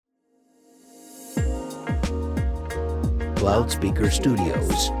Loudspeaker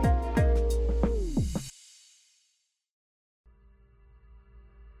Studios.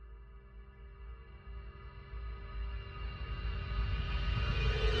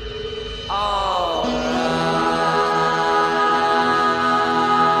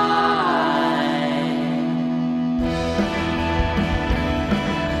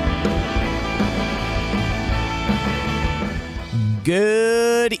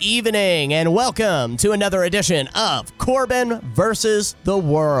 Good evening and welcome to another edition of Corbin vs. the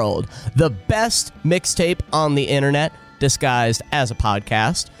World, the best mixtape on the internet disguised as a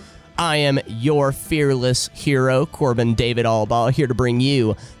podcast. I am your fearless hero, Corbin David Albaugh, here to bring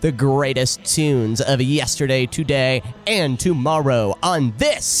you the greatest tunes of yesterday, today, and tomorrow on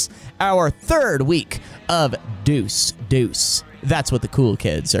this, our third week of Deuce Deuce. That's what the cool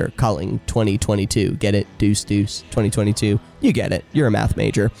kids are calling 2022. Get it? Deuce Deuce 2022. You get it. You're a math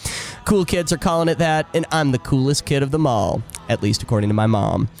major. Cool kids are calling it that, and I'm the coolest kid of them all, at least according to my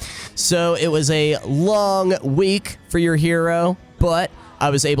mom. So it was a long week for your hero, but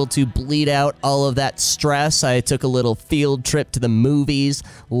I was able to bleed out all of that stress. I took a little field trip to the movies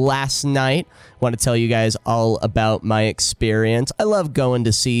last night. I want to tell you guys all about my experience. I love going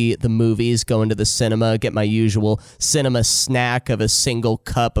to see the movies, going to the cinema, get my usual cinema snack of a single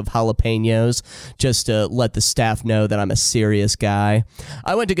cup of jalapenos, just to let the staff know that I'm a serious guy.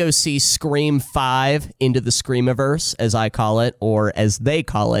 I went to go see Scream 5 Into the Screamiverse, as I call it, or as they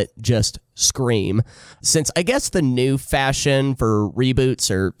call it, just Scream. Since I guess the new fashion for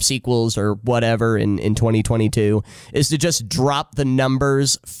reboots or sequels or whatever in 2022 is to just drop the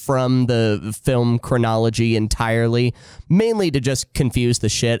numbers from the film chronology entirely, mainly to just confuse the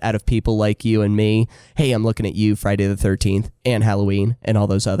shit out of people like you and me. Hey, I'm looking at you, Friday the 13th and Halloween and all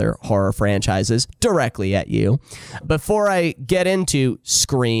those other horror franchises directly at you. Before I get into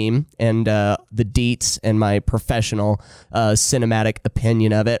Scream and the deets and my professional cinematic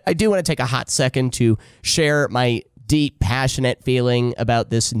opinion of it, I do want to take a hot second to share my deep, passionate feeling about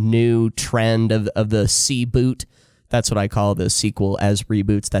this new trend of the C-boot. That's what I call the sequel as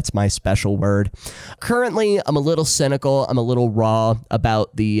reboots. That's my special word. Currently, I'm a little cynical. I'm a little raw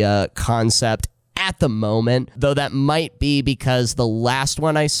about the concept at the moment, though that might be because the last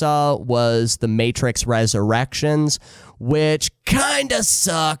one I saw was The Matrix Resurrections, which kind of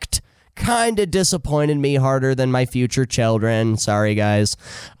sucked. Kind of disappointed me harder than my future children. Sorry, guys.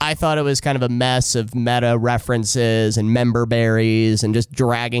 I thought it was kind of a mess of meta references and member berries and just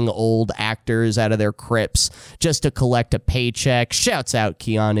dragging old actors out of their crypts just to collect a paycheck. Shouts out,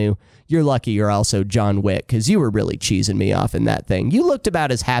 Keanu. You're lucky you're also John Wick, because you were really cheesing me off in that thing. You looked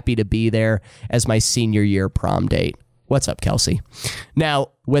about as happy to be there as my senior year prom date. What's up, Kelsey? Now,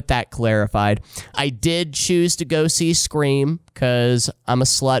 with that clarified, I did choose to go see Scream because I'm a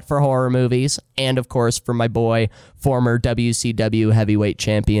slut for horror movies. And, of course, for my boy, former WCW heavyweight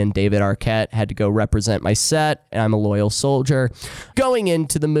champion David Arquette, had to go represent my set, and I'm a loyal soldier. Going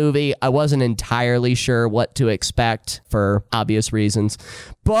into the movie, I wasn't entirely sure what to expect for obvious reasons,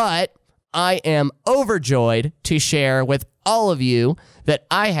 but I am overjoyed to share with all of you that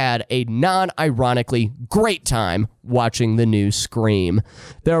I had a non-ironically great time watching the new Scream.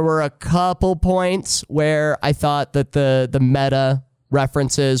 There were a couple points where I thought that the meta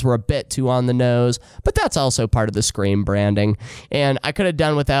references were a bit too on the nose, but that's also part of the Scream branding. And I could have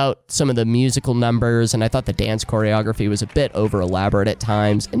done without some of the musical numbers, and I thought the dance choreography was a bit over-elaborate at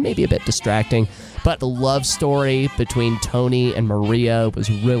times and maybe a bit distracting. But the love story between Tony and Maria was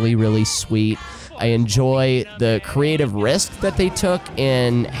really, really sweet. I enjoy the creative risk that they took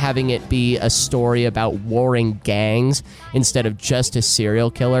in having it be a story about warring gangs instead of just a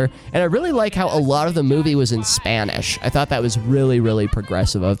serial killer. And I really like how a lot of the movie was in Spanish. I thought that was really, really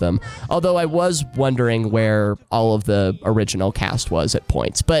progressive of them. Although I was wondering where all of the original cast was at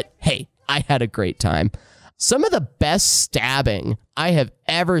points. But hey, I had a great time. Some of the best stabbing I have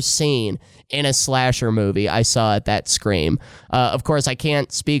ever seen in a slasher movie I saw at that Scream. Of course, I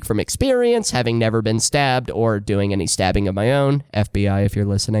can't speak from experience, having never been stabbed or doing any stabbing of my own. FBI, if you're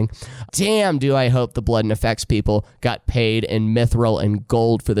listening. Damn, do I hope the Blood and Effects people got paid in mithril and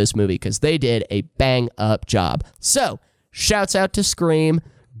gold for this movie, because they did a bang-up job. So, shouts out to Scream.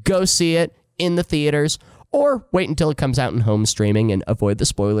 Go see it in the theaters, or wait until it comes out in home streaming and avoid the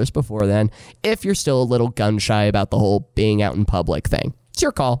spoilers before then, if you're still a little gun-shy about the whole being out in public thing. It's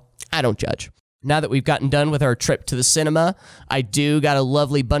your call. I don't judge. Now that we've gotten done with our trip to the cinema, I do got a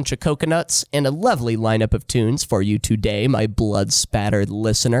lovely bunch of coconuts and a lovely lineup of tunes for you today, my blood-spattered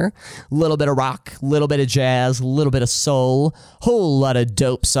listener. A little bit of rock, a little bit of jazz, a little bit of soul, whole lot of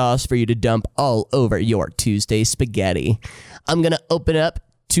dope sauce for you to dump all over your Tuesday spaghetti. I'm going to open up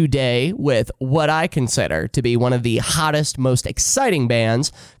today with what I consider to be one of the hottest, most exciting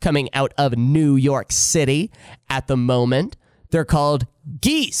bands coming out of New York City at the moment. They're called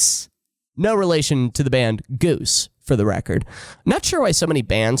Geese. No relation to the band Goose, for the record. Not sure why so many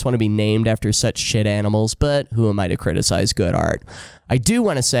bands want to be named after such shit animals, but who am I to criticize good art? I do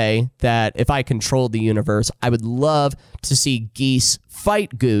want to say that if I controlled the universe, I would love to see Geese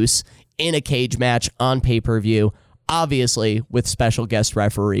fight Goose in a cage match on pay-per-view, obviously with special guest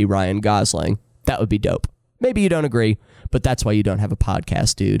referee Ryan Gosling. That would be dope. Maybe you don't agree, but that's why you don't have a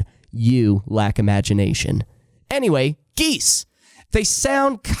podcast, dude. You lack imagination. Anyway, Geese. They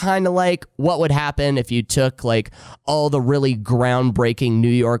sound kind of like what would happen if you took like all the really groundbreaking New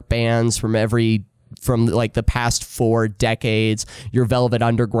York bands from like the past 4 decades, your Velvet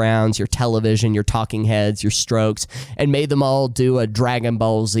Undergrounds, your Television, your Talking Heads, your Strokes, and made them all do a Dragon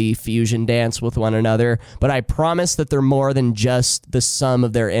Ball Z fusion dance with one another. But I promise that they're more than just the sum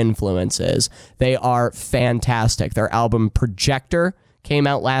of their influences. They are fantastic. Their album Projector came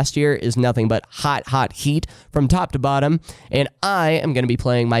out last year, is nothing but hot heat from top to bottom, and I am going to be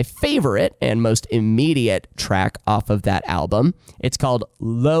playing my favorite and most immediate track off of that album. It's called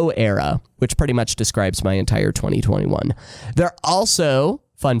Low Era, which pretty much describes my entire 2021. They're also,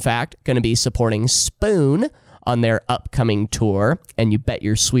 fun fact, going to be supporting Spoon on their upcoming tour, and you bet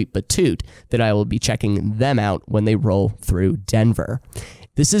your sweet batoot that I will be checking them out when they roll through Denver.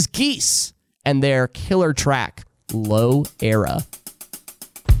 This is Geese and their killer track, Low Era.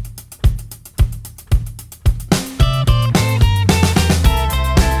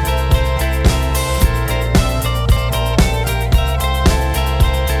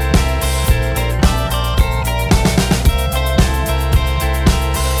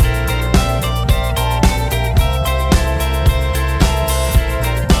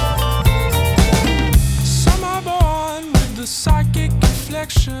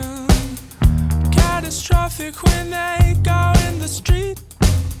 Catastrophic when they go in the street,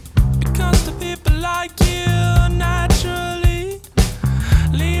 because the people like you naturally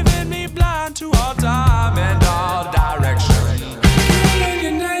leaving me blind to all time and all direction. Killing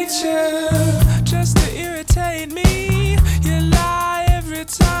your nature just to irritate me. You lie every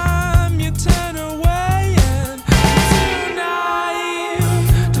time you turn away, and too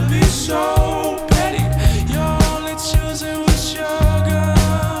naive to be so petty. You're only choosing what you're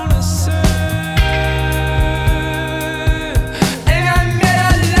gonna say.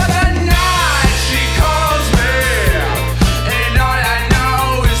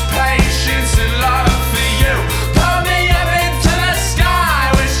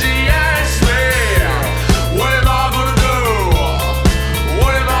 Yeah.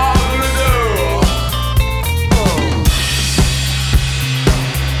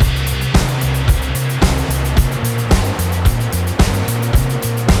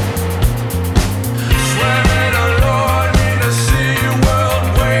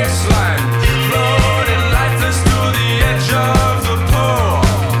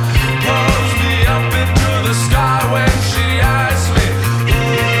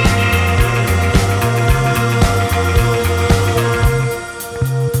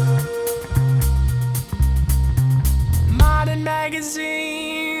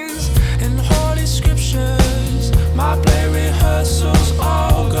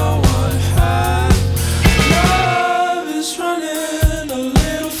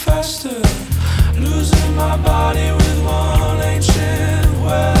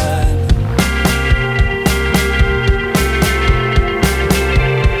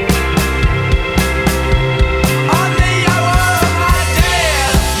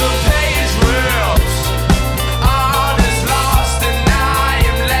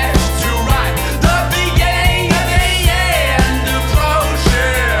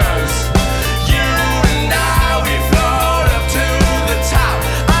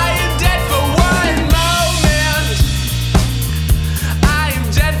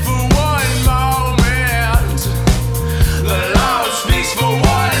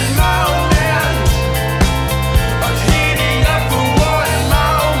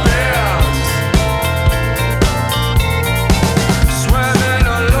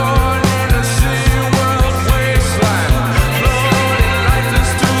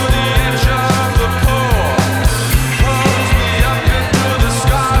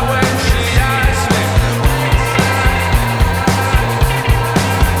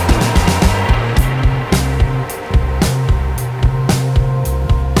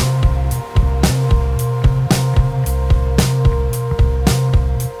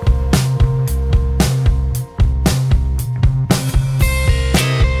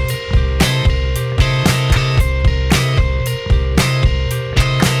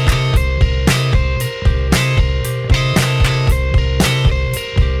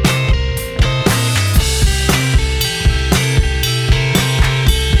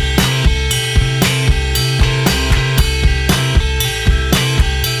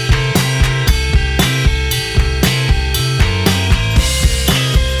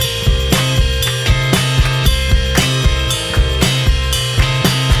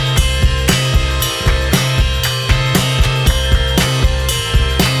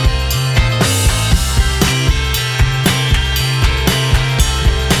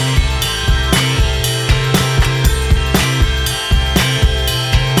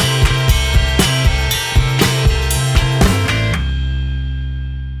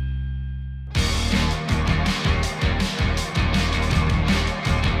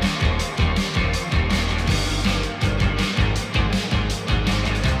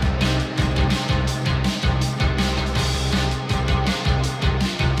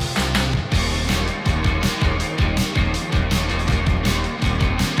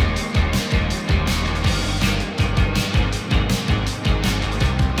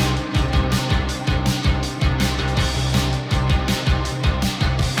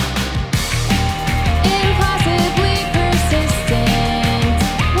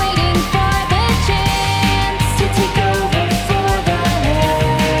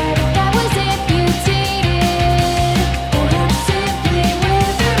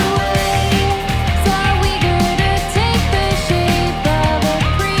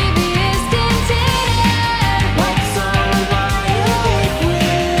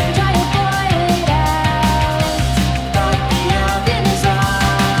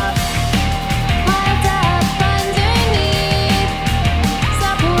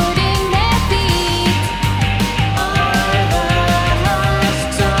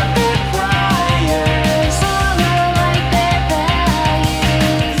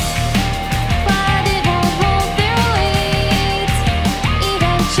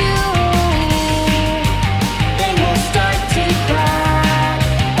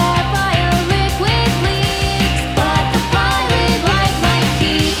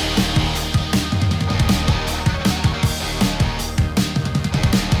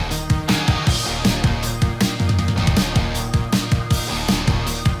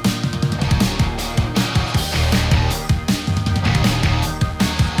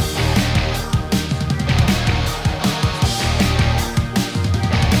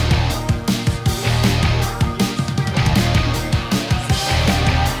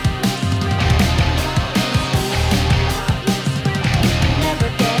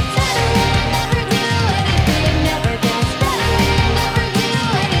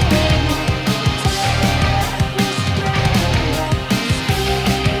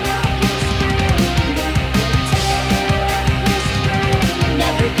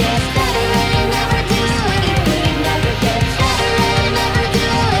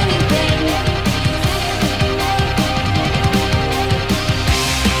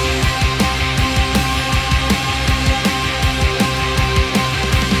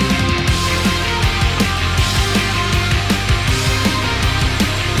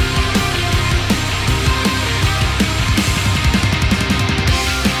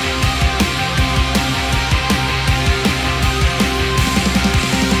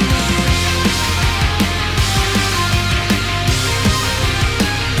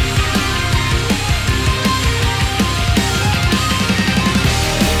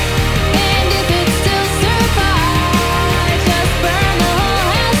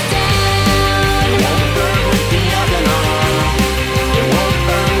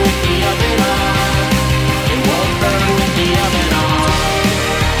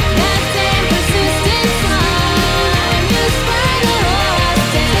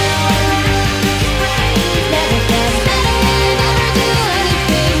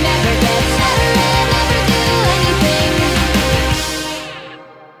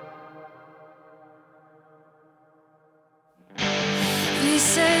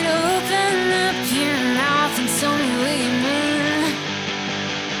 said, open up your mouth and tell me what you mean.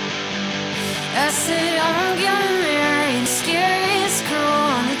 I said, I'm gonna marry the scariest girl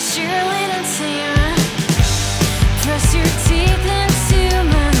on the cheerleading team. Press your teeth into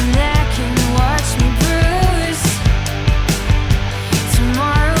my neck and watch me bruise.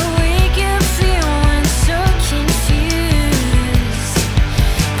 Tomorrow wake up feeling so confused.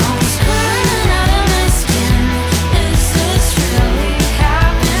 I'm squirming out of my skin. Is this really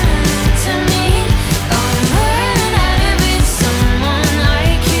happening to me? I'm learning how to be someone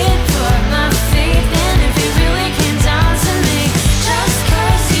I could put my faith in if it really came down to me. Just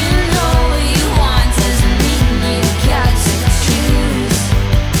 'cause you know what you want doesn't mean you got to choose.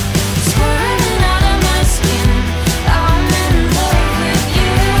 Squirming out of my skin, I'm in love with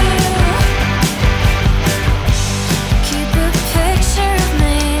you. Keep a picture of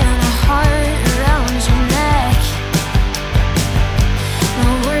me and a heart around your neck.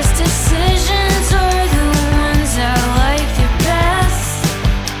 My worst decisions are the ones I like the best.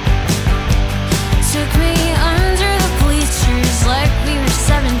 Took me under the bleachers like we were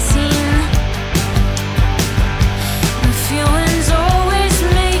 17. The feelings always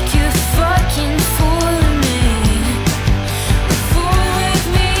make you fucking fool of me. Fool with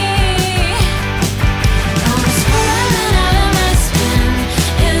me. I'm squirming out of my skin.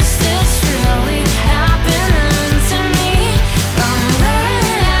 Is this really happening to me? I'm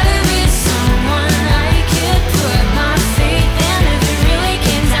learning how to be someone I could put my faith in if it really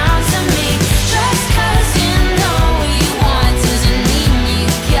came down to me. Just 'cause you know what you want doesn't mean you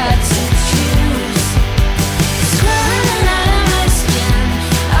got to choose. Squirming out of my skin,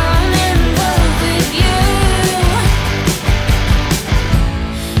 I'm in love with you.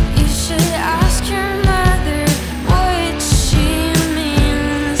 You should ask your mother what she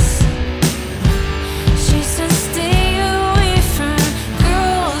means. She says stay away from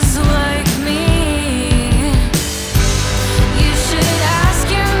girls like me. You should ask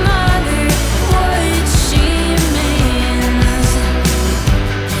your mother what she means.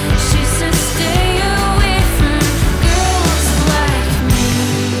 She says stay away from girls like me.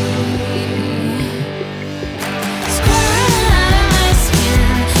 Squirming out of my skin,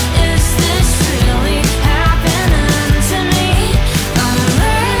 is this really happening to me? I'm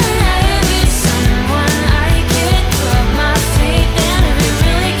learning how to be someone I could put my faith in if it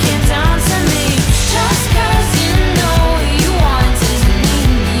really came down to me. Just 'cause you know what you want doesn't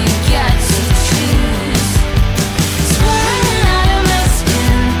mean you got to choose. Squirming out of my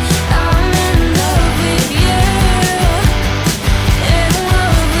skin, I'm in love with you. In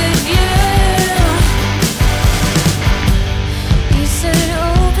love with you. You said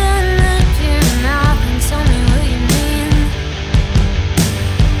open up your mouth and tell me what you mean.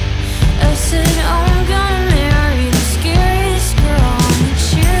 I said I'm gonna marry the scariest girl on the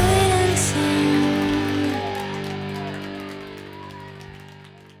cheerleading team.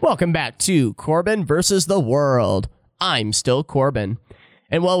 Welcome back to Corbin versus the World. I'm still Corbin.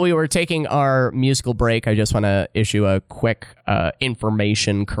 And while we were taking our musical break, I just want to issue a quick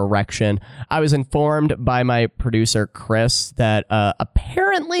information correction. I was informed by my producer, Chris, that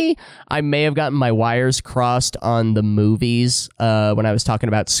apparently I may have gotten my wires crossed on the movies when I was talking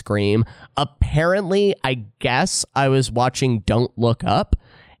about Scream. Apparently, I guess I was watching Don't Look Up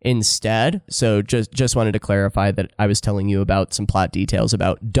instead. So just wanted to clarify that I was telling you about some plot details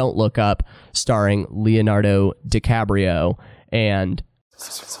about Don't Look Up, starring Leonardo DiCaprio and...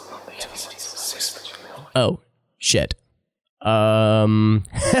 Oh, shit.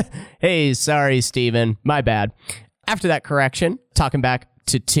 Hey, sorry, Steven. My bad. After that correction, talking back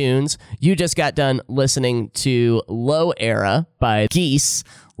to tunes, you just got done listening to Low Era by Geese.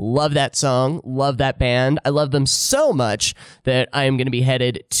 Love that song. Love that band. I love them so much that I am going to be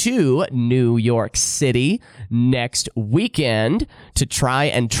headed to New York City next weekend to try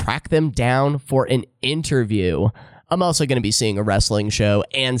and track them down for an interview. I'm also going to be seeing a wrestling show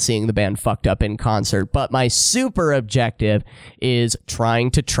and seeing the band Fucked Up in concert, but my super objective is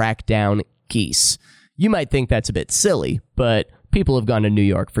trying to track down Geese. You might think that's a bit silly, but people have gone to New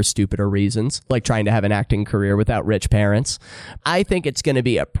York for stupider reasons, like trying to have an acting career without rich parents. I think it's going to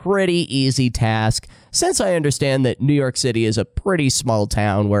be a pretty easy task, since I understand that New York City is a pretty small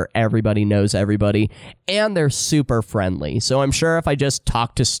town where everybody knows everybody, and they're super friendly. So I'm sure if I just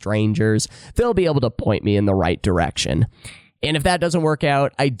talk to strangers, they'll be able to point me in the right direction. And if that doesn't work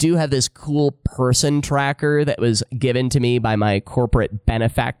out, I do have this cool person tracker that was given to me by my corporate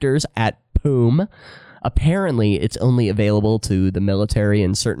benefactors at POOM. Apparently, it's only available to the military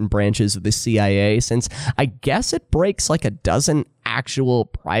and certain branches of the CIA, since I guess it breaks like a dozen actual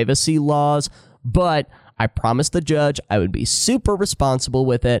privacy laws, but I promised the judge I would be super responsible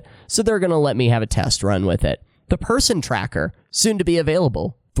with it, so they're going to let me have a test run with it. The Person Tracker, soon to be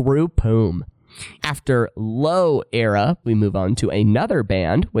available through Poom. After Low Era, we move on to another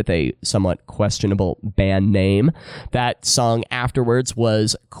band with a somewhat questionable band name. That song afterwards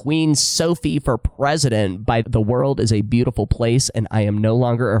was Queen Sophie for President by The World is a Beautiful Place and I Am No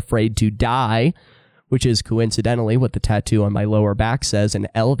Longer Afraid to Die, which is coincidentally what the tattoo on my lower back says in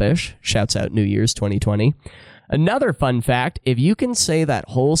Elvish. Shouts out New Year's 2020. Another fun fact, if you can say that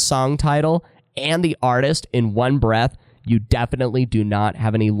whole song title and the artist in one breath, you definitely do not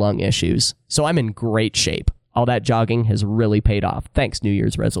have any lung issues. So I'm in great shape. All that jogging has really paid off. Thanks, New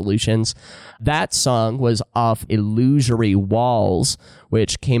Year's resolutions. That song was off Illusory Walls,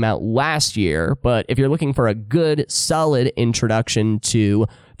 which came out last year. But if you're looking for a good, solid introduction to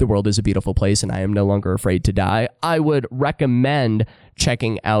The World is a Beautiful Place and I Am No Longer Afraid to Die, I would recommend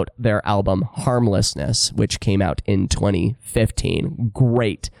checking out their album Harmlessness, which came out in 2015.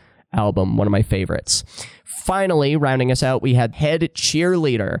 Great album, one of my favorites. Finally, rounding us out, we had Head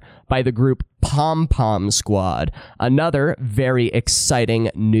Cheerleader by the group Pom Pom Squad, another very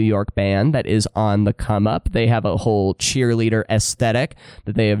exciting New York band that is on the come up. They have a whole cheerleader aesthetic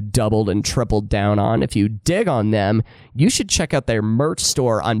that they have doubled and tripled down on. If you dig on them, you should check out their merch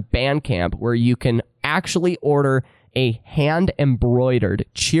store on Bandcamp, where you can actually order a hand-embroidered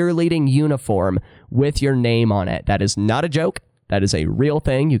cheerleading uniform with your name on it. That is not a joke. That is a real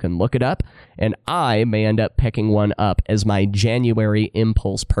thing. You can look it up, and I may end up picking one up as my January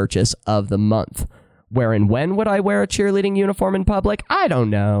impulse purchase of the month. Where and when would I wear a cheerleading uniform in public? I don't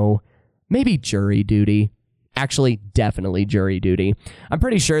know. Maybe jury duty. Actually, definitely jury duty. I'm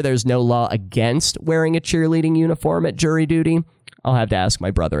pretty sure there's no law against wearing a cheerleading uniform at jury duty. I'll have to ask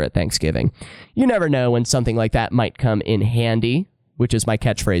my brother at Thanksgiving. You never know when something like that might come in handy, which is my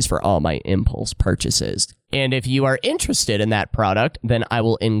catchphrase for all my impulse purchases. And if you are interested in that product, then I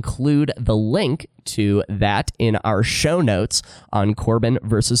will include the link to that in our show notes on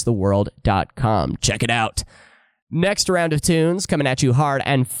CorbinVersusTheWorld.com. Check it out. Next round of tunes coming at you hard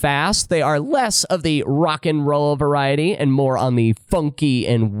and fast. They are less of the rock and roll variety and more on the funky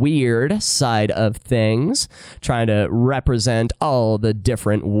and weird side of things, trying to represent all the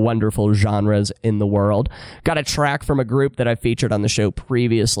different wonderful genres in the world. Got a track from a group that I featured on the show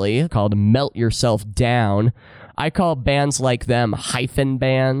previously called Melt Yourself Down. I call bands like them hyphen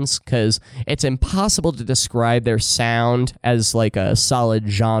bands because it's impossible to describe their sound as like a solid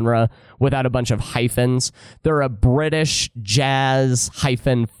genre without a bunch of hyphens. They're a British jazz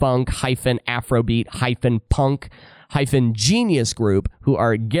hyphen funk hyphen Afrobeat hyphen punk hyphen genius group who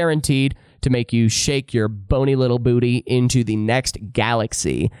are guaranteed to make you shake your bony little booty into the next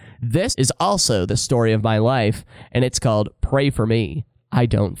galaxy. This is also the story of my life, and it's called Pray For Me, I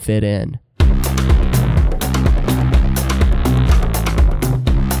Don't Fit In.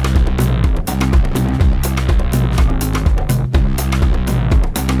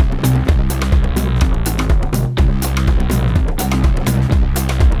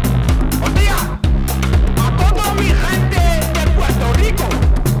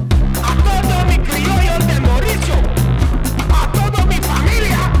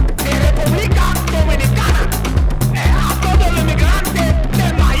 Dominicana, a todos los inmigrantes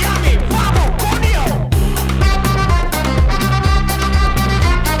de Miami,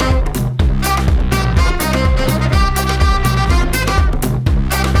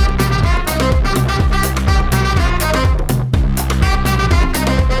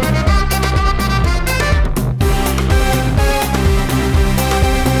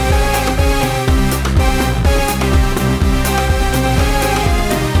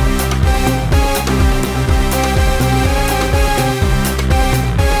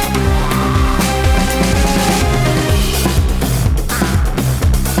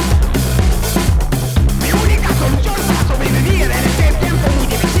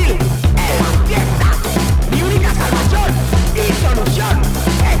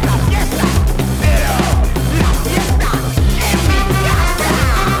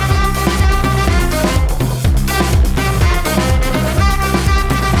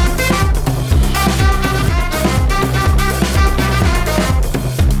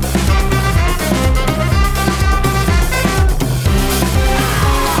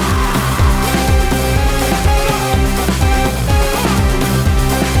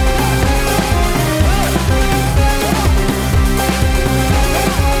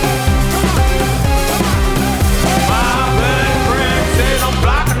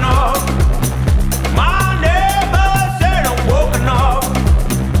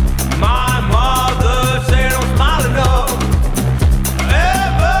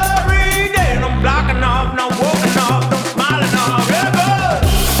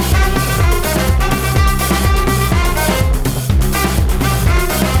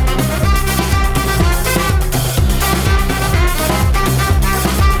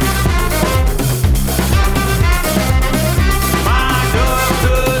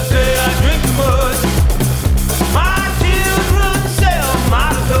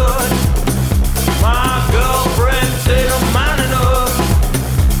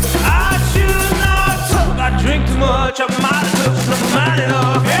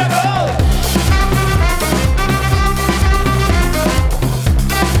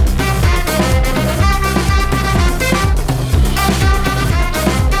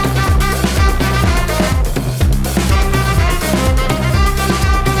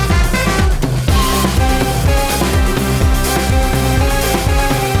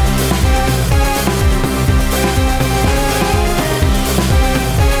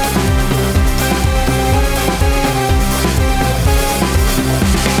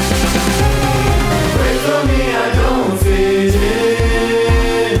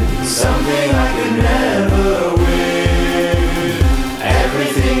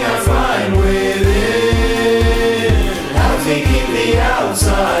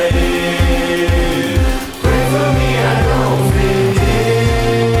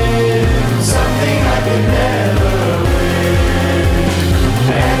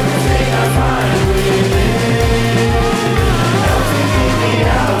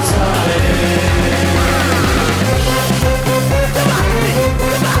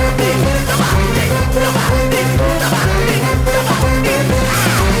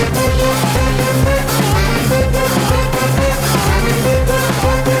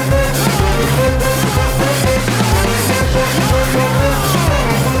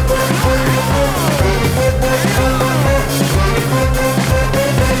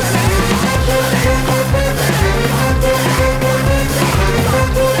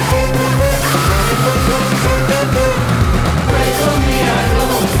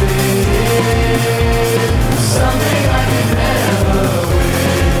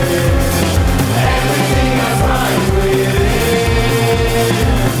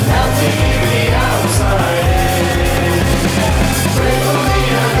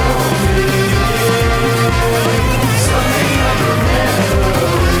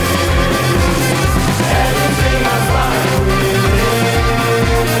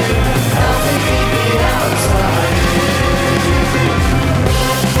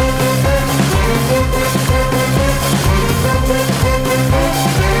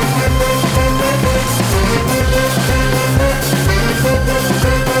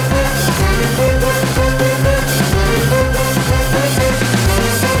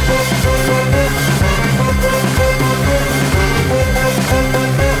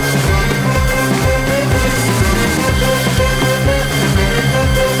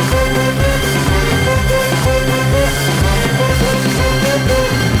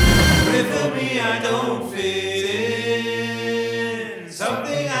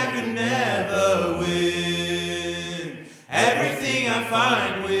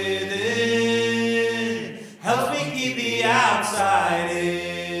 mind within helps me keep the outside in.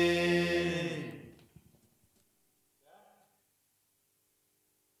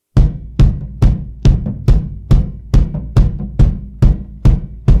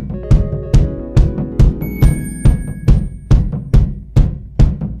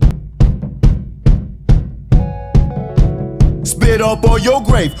 Spit up on your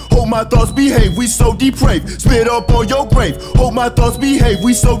grave, hold my thoughts, behave, we so depraved. Spit up on your grave, hold my thoughts, behave,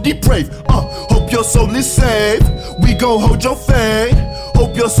 we so depraved. Hope your soul is saved, we gon' hold your fate.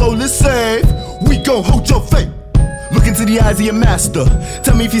 Hope your soul is saved, we gon' hold your fate. Look into the eyes of your master,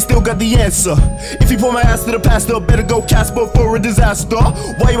 tell me if he still got the answer. If he pour my ass to the pastor, better go Casper for a disaster.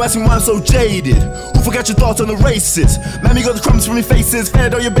 Why you asking why I'm so jaded? Who forgot your thoughts on the races? Mammy got the crumbs from your faces,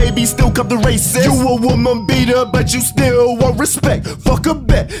 fed all your babies, still cup the races. You a woman beater, but you still want respect. Fuck a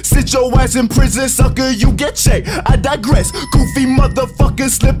bet, sit your ass in prison, sucker, you get checked. I digress, goofy motherfucker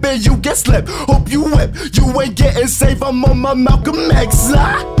slipping, you get slept. Hope you wept, you ain't getting safe, I'm on my Malcolm X.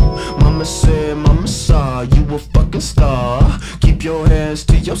 Mama said, mama saw you a fucking star. Keep your hands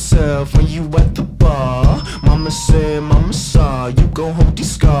to yourself when you at the bar. Mama said, mama saw you gon' hold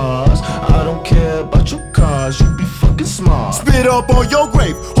these scars. I don't care about your cars, you be fucking smart. Spit up on your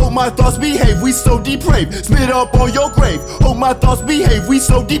grave, hold my thoughts, behave, we so depraved. Spit up on your grave, hold my thoughts, behave, we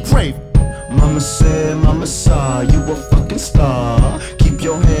so depraved. Mama said, mama saw you a fucking star. Keep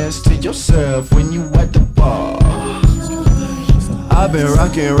your hands to yourself when you at the bar. I've been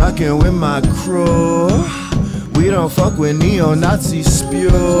rockin' with my crew. We don't fuck with neo-Nazi spew.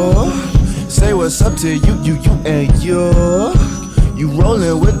 Say what's up to you and you. You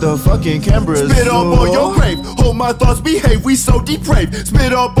rollin' with the fucking cameras. Spit up on your grave, hold my thoughts, behave, we so depraved.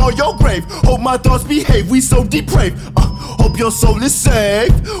 Spit up on your grave, hold my thoughts, behave, we so depraved. Hope your soul is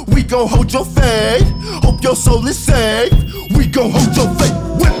saved, we gon' hold your fate. Hope your soul is saved, we gon' hold your fate.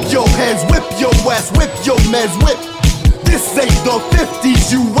 Whip your hands, whip your ass, whip your mans, whip. This ain't the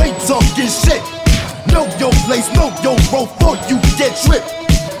 50s, you ain't talking shit. Know your place, know your role before you get tripped.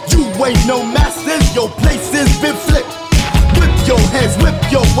 You ain't no masters, your place has been flipped. Whip your hands, whip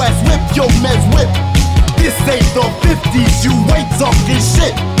your ass, whip your mans, whip. This ain't the 50s, you ain't talking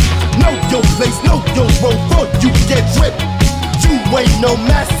shit. Know your place, know your role before you get tripped. You ain't no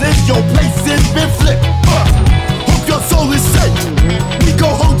masters, your place has been flipped. Hope your soul is safe, we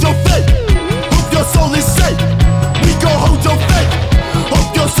gon' hold your fate. Hope your soul is safe, we gon' hold your fate.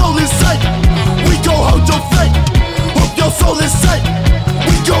 Hope your soul is safe, we gon' hold your fate. Hope your soul is safe,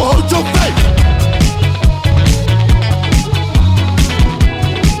 we gon' hold your fate.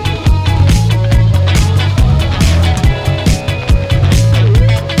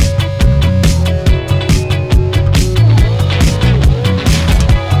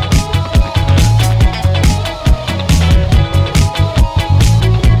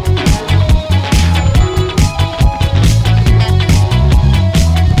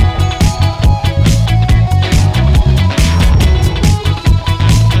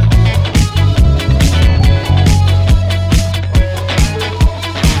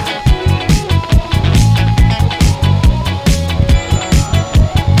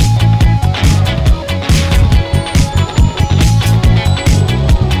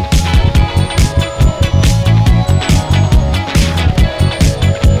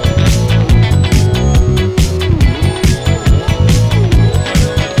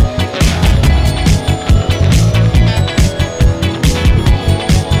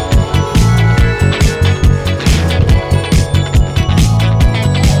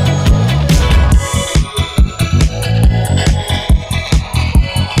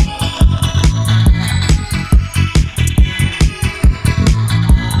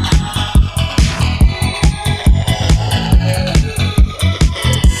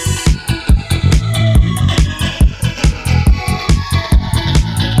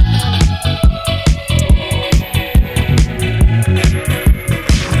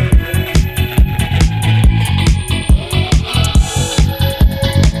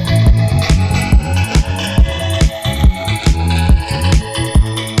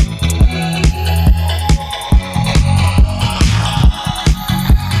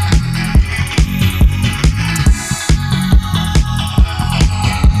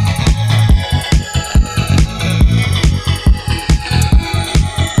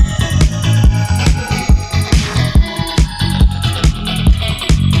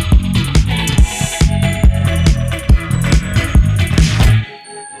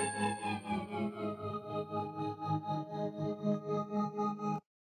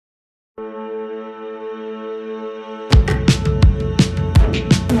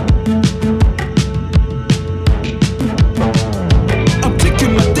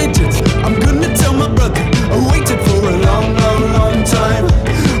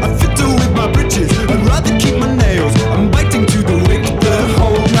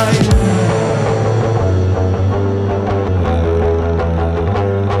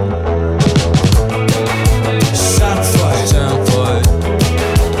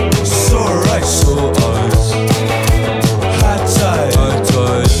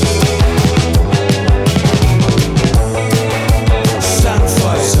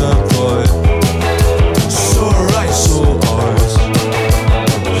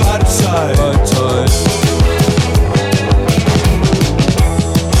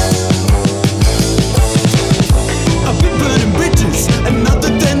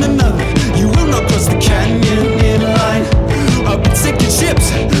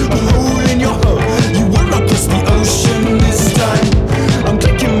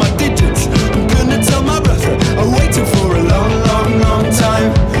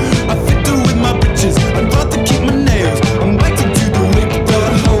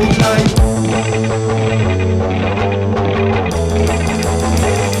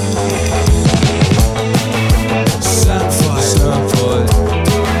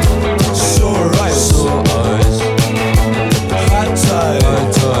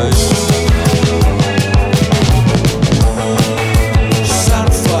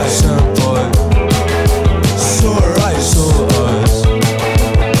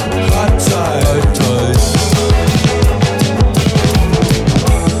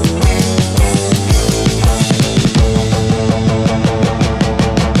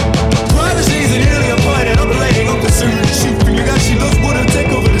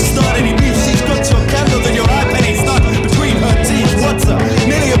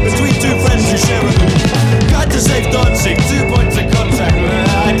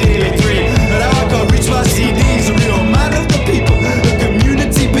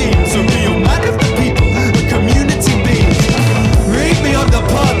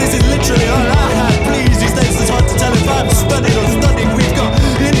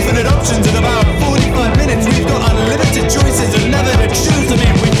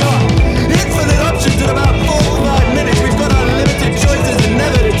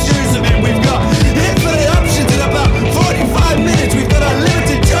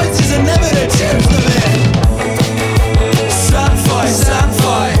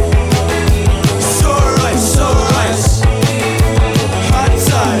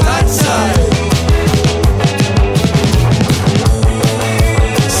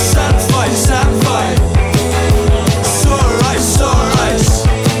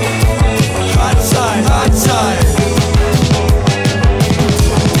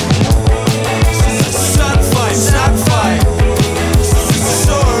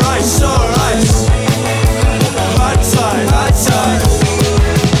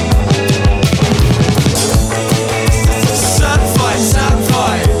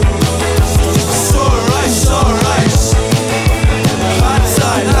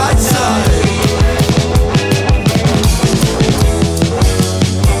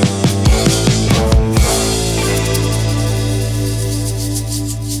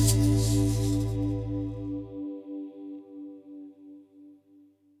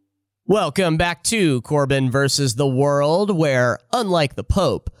 Welcome back to Corbin versus the World, where, unlike the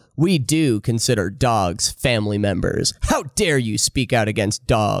Pope, we do consider dogs family members. How dare you speak out against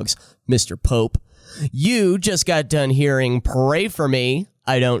dogs, Mr. Pope? You just got done hearing Pray For Me,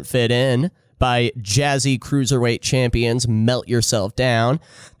 I Don't Fit In, by Jazzy Cruiserweight champions Melt Yourself Down.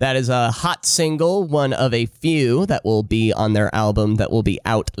 That is a hot single, one of a few that will be on their album that will be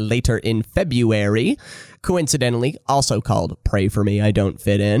out later in February. Coincidentally, also called Pray For Me, I Don't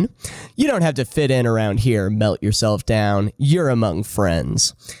Fit In. You don't have to fit in around here, Melt Yourself Down. You're among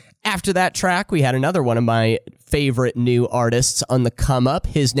friends. After that track, we had another one of my favorite new artists on the come up.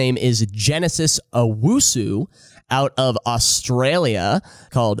 His name is Genesis Owusu, out of Australia,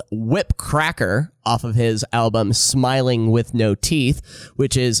 called Whip Cracker, off of his album Smiling With No Teeth,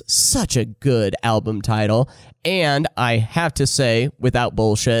 which is such a good album title. And I have to say, without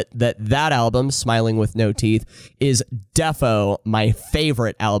bullshit, that album, Smiling With No Teeth, is defo my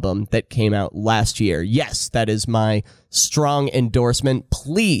favorite album that came out last year. Yes, that is my strong endorsement.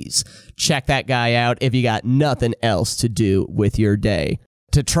 Please check that guy out if you got nothing else to do with your day.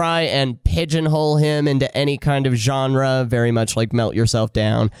 To try and pigeonhole him into any kind of genre, very much like Melt Yourself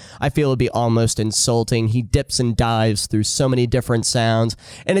Down, I feel would be almost insulting. He dips and dives through so many different sounds,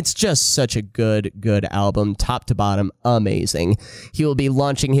 and it's just such a good album, top to bottom, amazing. He will be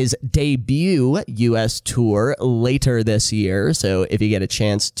launching his debut U.S. tour later this year, so if you get a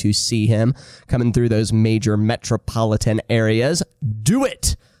chance to see him coming through those major metropolitan areas, do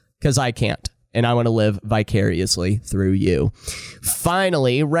it, because I can't. And I want to live vicariously through you.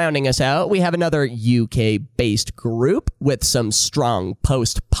 Finally, rounding us out, we have another UK-based group with some strong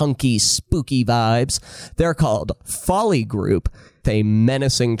post-punky, spooky vibes. They're called Folly Group, with a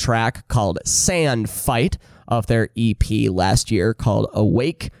menacing track called Sand Fight off their EP last year called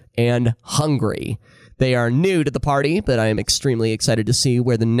Awake and Hungry. They are new to the party, but I am extremely excited to see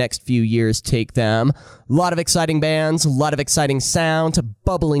where the next few years take them. A lot of exciting bands, a lot of exciting sound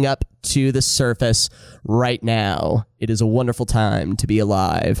bubbling up to the surface right now. It is a wonderful time to be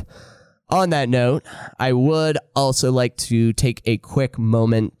alive. On that note, I would also like to take a quick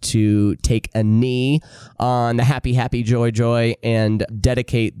moment to take a knee on the Happy Happy Joy Joy and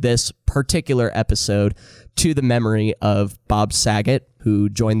dedicate this particular episode to the memory of Bob Saget, who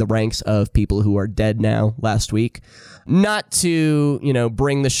joined the ranks of people who are dead now last week. Not to,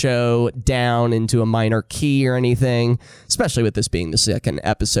 bring the show down into a minor key or anything, especially with this being the second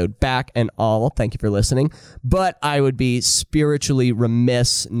episode back and all. Thank you for listening. But I would be spiritually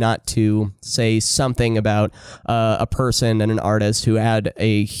remiss not to say something about a person and an artist who had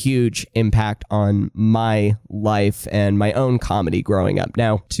a huge impact on my life and my own comedy growing up.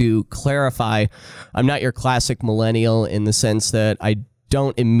 Now, to clarify, I'm not your classic millennial in the sense that I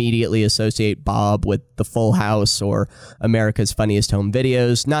don't immediately associate Bob with The Full House or America's Funniest Home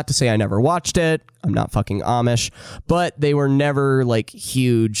Videos. Not to say I never watched it. I'm not fucking Amish. But they were never,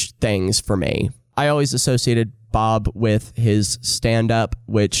 huge things for me. I always associated Bob with his stand-up,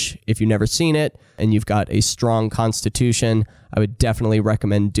 which, if you've never seen it and you've got a strong constitution, I would definitely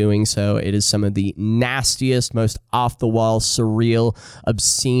recommend doing so. It is some of the nastiest, most off-the-wall, surreal,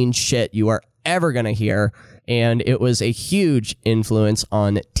 obscene shit you are ever going to hear. And it was a huge influence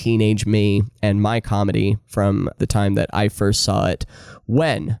on teenage me and my comedy from the time that I first saw it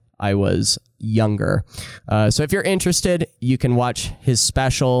when I was younger. So if you're interested, you can watch his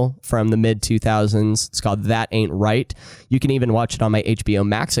special from the mid-2000s. It's called That Ain't Right. You can even watch it on my HBO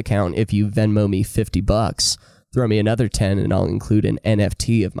Max account if you Venmo me $50. Throw me another 10 and I'll include an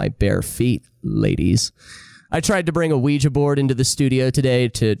NFT of my bare feet, ladies. I tried to bring a Ouija board into the studio today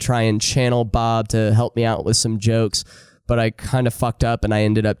to try and channel Bob to help me out with some jokes, but I kind of fucked up and I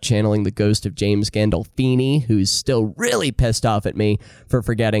ended up channeling the ghost of James Gandolfini, who's still really pissed off at me for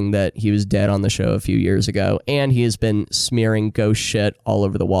forgetting that he was dead on the show a few years ago, and he has been smearing ghost shit all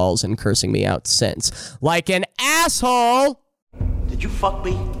over the walls and cursing me out since. Like an asshole! Did you fuck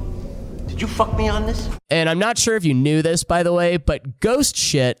me? Did you fuck me on this? And I'm not sure if you knew this, by the way, but ghost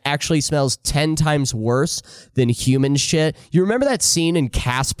shit actually smells 10 times worse than human shit. You remember that scene in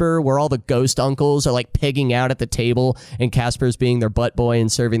Casper where all the ghost uncles are pigging out at the table and Casper's being their butt boy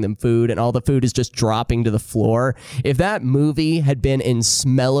and serving them food and all the food is just dropping to the floor? If that movie had been in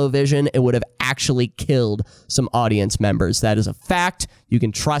smell-o-vision, it would have actually killed some audience members. That is a fact. You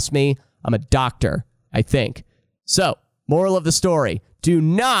can trust me. I'm a doctor, I think. So, moral of the story, do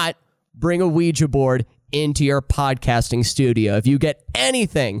not bring a Ouija board into your podcasting studio. If you get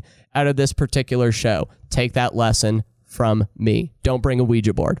anything out of this particular show, take that lesson from me. Don't bring a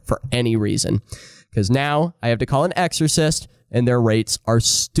Ouija board for any reason, because now I have to call an exorcist and their rates are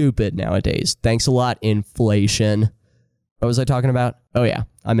stupid nowadays. Thanks a lot, inflation. What was I talking about? Oh yeah,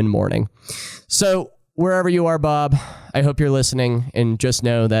 I'm in mourning. So wherever you are, Bob, I hope you're listening, and just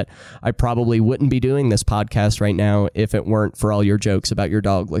know that I probably wouldn't be doing this podcast right now if it weren't for all your jokes about your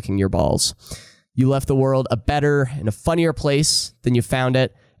dog licking your balls. You left the world a better and a funnier place than you found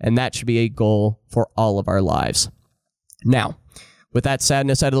it, and that should be a goal for all of our lives. Now, with that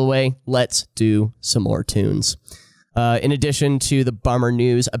sadness out of the way, let's do some more tunes. In addition to the bummer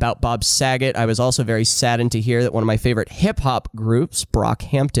news about Bob Saget, I was also very saddened to hear that one of my favorite hip-hop groups,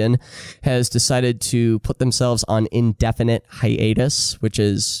 Brockhampton, has decided to put themselves on indefinite hiatus, which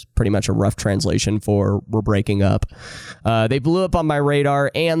is pretty much a rough translation for we're breaking up. They blew up on my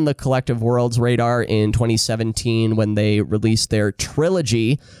radar and the collective world's radar in 2017 when they released their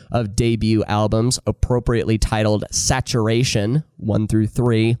trilogy of debut albums, appropriately titled Saturation 1 through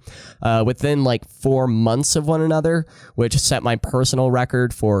 3, within like 4 months of one another, which set my personal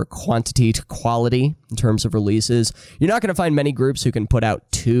record for quantity to quality in terms of releases. You're not going to find many groups who can put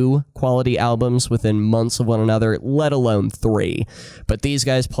out 2 quality albums within months of one another, let alone 3. But these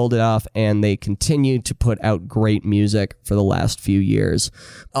guys pulled it off, and they continued to put out great music for the last few years.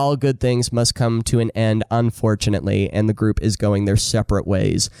 All good things must come to an end, unfortunately, and the group is going their separate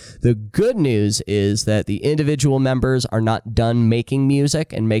ways. The good news is that the individual members are not done making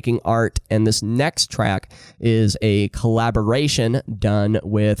music and making art, and this next track is a collaboration done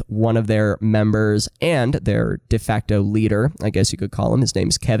with one of their members and their de facto leader, I guess you could call him. His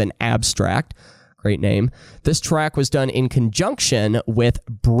name's Kevin Abstract. Great name. This track was done in conjunction with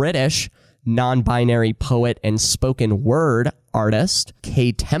British non-binary poet and spoken word artist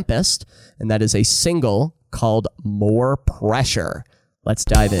K Tempest, and that is a single called More Pressure. Let's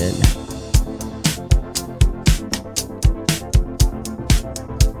dive in.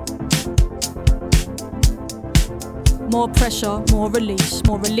 More pressure, more release,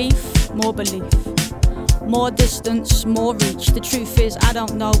 more relief, more belief. More distance, more reach. The truth is, I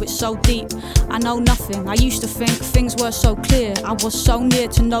don't know, it's so deep. I know nothing. I used to think things were so clear. I was so near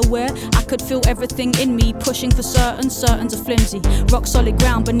to nowhere. I could feel everything in me, pushing for certain's are flimsy. Rock solid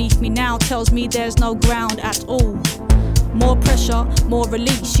ground beneath me now tells me there's no ground at all. More pressure, more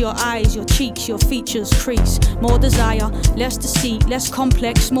release. Your eyes, your cheeks, your features crease. More desire, less deceit, less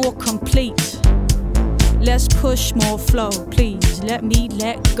complex, more complete. Less push, more flow, please let me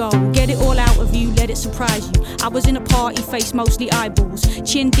let go. Get it all out of you, let it surprise you. I was in a party, face mostly eyeballs,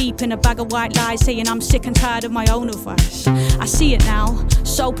 chin deep in a bag of white lies, saying I'm sick and tired of my own advice. I see it now,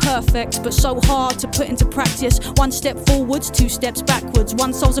 so perfect, but so hard to put into practice. 1 step forwards, 2 steps backwards.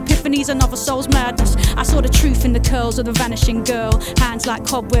 One soul's epiphanies, another soul's madness. I saw the truth in the curls of the vanishing girl, hands like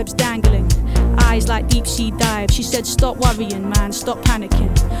cobwebs dangling, eyes like deep sea dives. She said, stop worrying, man, stop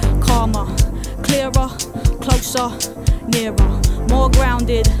panicking. Calmer, clearer, closer, nearer, more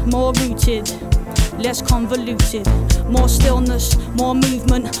grounded, more rooted, less convoluted, more stillness, more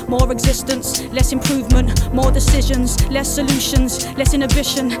movement, more existence, less improvement, more decisions, less solutions, less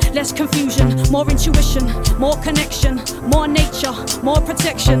inhibition, less confusion, more intuition, more connection, more nature, more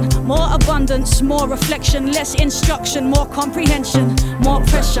protection, more abundance, more reflection, less instruction, more comprehension, more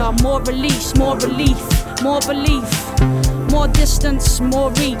pressure, more release, more relief, more belief. More distance,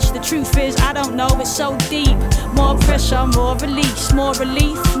 more reach. The truth is, I don't know, it's so deep. More pressure, more release, more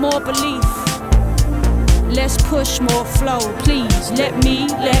relief, more belief. Less push, more flow. Please let me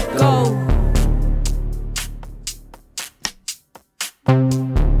let go.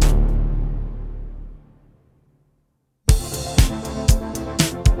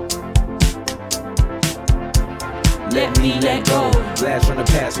 Let me let go. Blast from the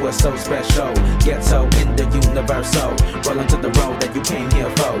past was so special. Ghetto in the universal. Rolling to the road that you came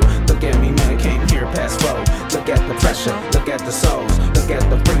here for. Look at me, man, came here past 4. Look at the pressure, look at the souls. Look at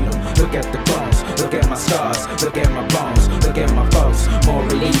the freedom, look at the clones. Look at my scars, look at my bones. Look at my folks. More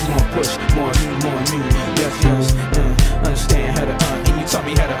release, more push, more you, more new. Yes, yes, understand how to and you taught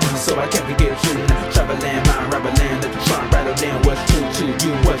me how to so I can't forget you. Travel land, mind, rubber land. Let the trunk rattle down what's true to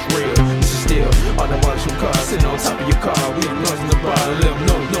you, what's real. This is still all the watch from cars sitting on top of your car. We ain't noise in the bar. Let them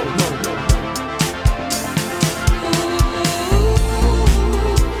know, no.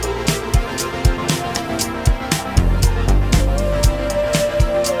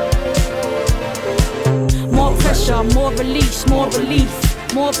 More pressure, more release, more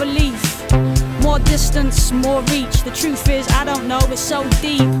relief, more belief. More distance, more reach. The truth is, I don't know, it's so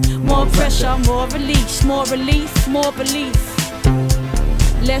deep. More pressure, more release, more relief, more belief.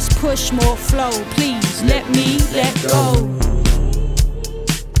 Less push, more flow. Please let me let go.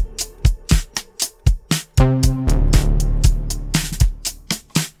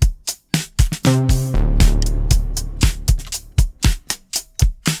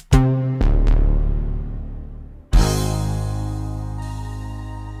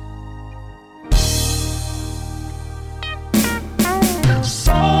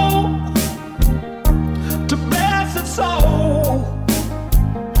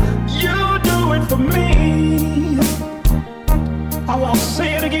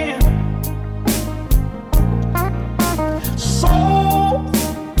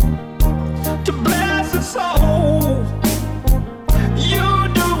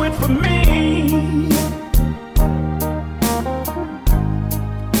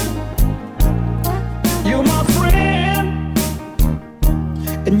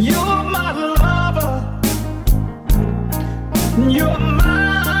 and you're my lover. You're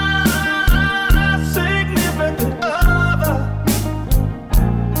my significant other.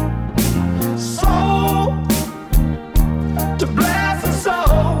 So to bless a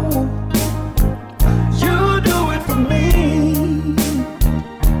soul, you do it for me.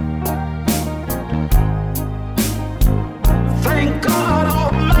 Thank God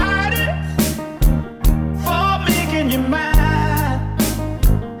Almighty for making you mine.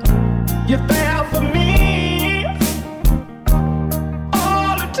 You're there for me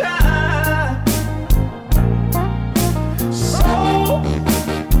all the time. So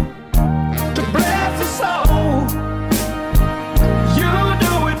to bless a soul, you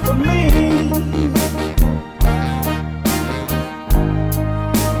do it for me.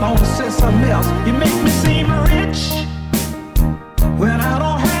 I wanna say something else. You make me seem rich when I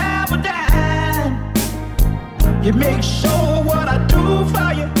don't have a dime. You make sure what I do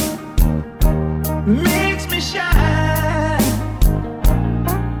for you makes me shine.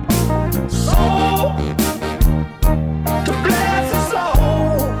 So to bless a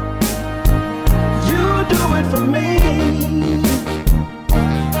soul, you do it for me.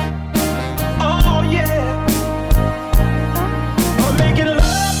 Oh yeah, I'm making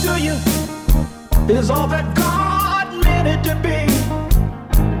love to you is all that God meant it to be.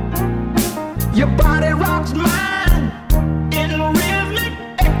 Your body rocks mine in rhythmic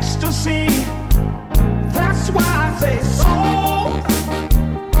ecstasy. That's why I say so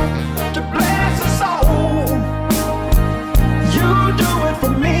to bless a soul. You do it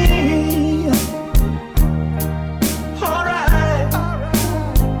for me. All right.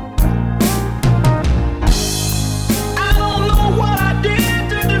 I don't know what I did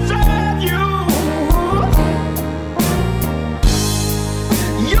to deserve you.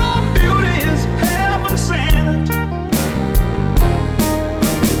 Your beauty is heaven sent.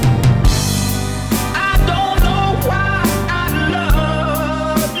 I don't know why I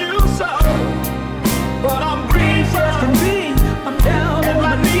love you so, but I'm grateful for me. I'm down and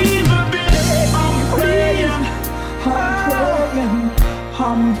my knees are bent. I'm praying,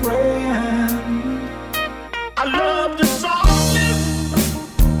 I'm praying. I love the softness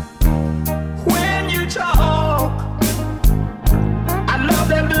when you talk. I love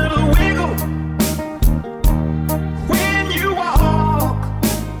that little wiggle when you walk.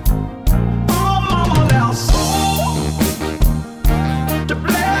 Oh, mama, now soul to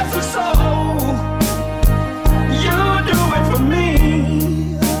bless a soul. You do it for me.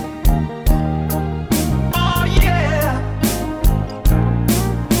 Oh yeah.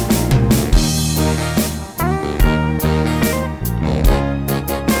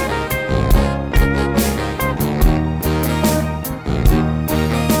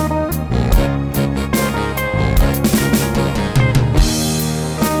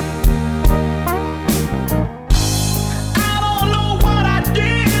 I don't know what I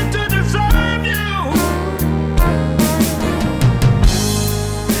did to deserve you.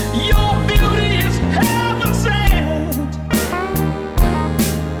 Your beauty is heaven sent.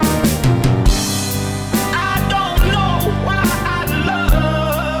 I don't know why I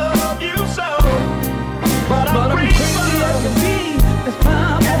love you so, but I'm grateful to be.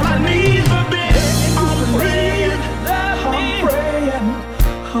 And my knees are bent. I'm praying,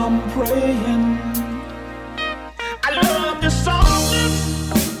 I'm praying. I love the softness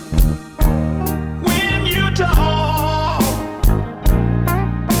when you talk.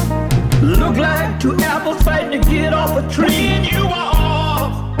 Look like two apples fighting to get off a tree and you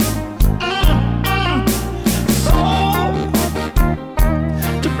off. So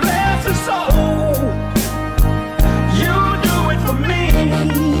to bless a soul, you do it for me.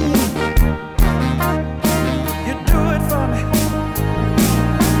 You do it for me.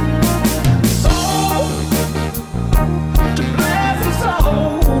 So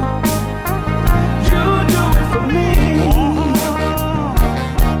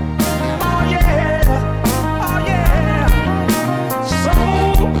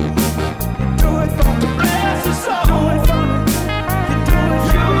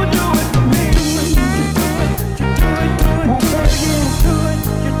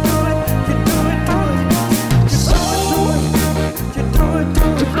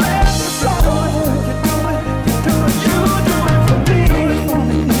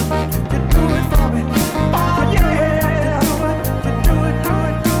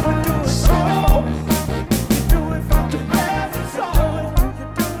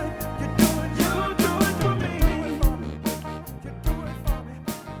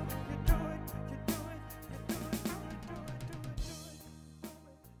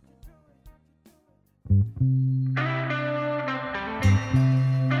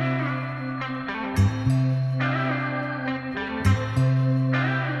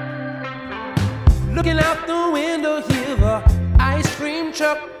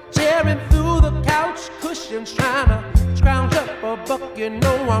truck, tearing through the couch cushions, trying to scrounge up a buck. You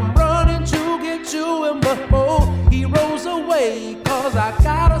know I'm running to get to him before he rolls away. 'Cause I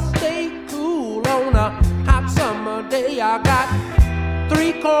gotta stay cool on a hot summer day. I got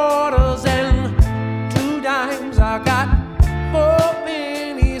 3 quarters and 2 dimes. I got 4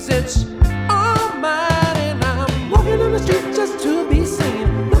 pennies. It's all mine, and I'm walking on the street just to be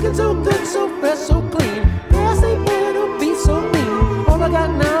seen. Looking so good, so fresh, so clean. Yeah, I say, boy, don't be so mean. All I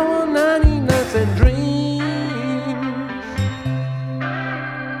got now are 99 cent dreams.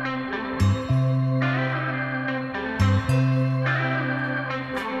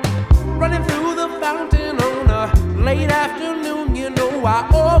 Running through the fountain on a late afternoon, you know I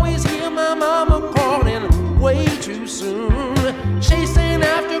always hear my mama calling way too soon. Chasing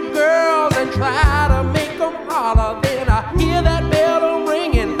after girls and try to make them holler. Then I hear that bell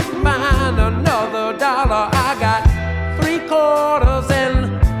ringing, find another dollar. I got 3 quarters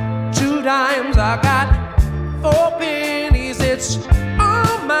and 2 dimes. I got 4 pennies. It's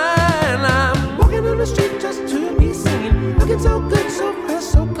all mine. I'm walking on the street just to be seen. Looking so good, so fresh,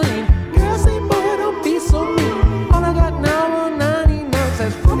 so clean. Girl, say, boy, don't be so mean. All I got now are 99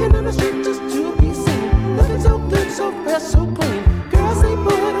 cents. Walking on the street just to be seen. Looking so good, so fresh, so clean. Girl, say,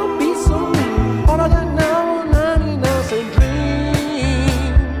 boy, don't be so mean. All I got now are 99 cent dreams.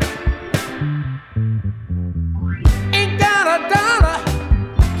 Ain't got a dollar,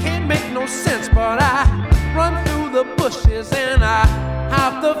 can't make no sense, but I run through the bushes and I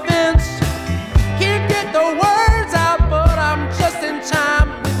hop the fence. Can't get the words out, but I'm just in time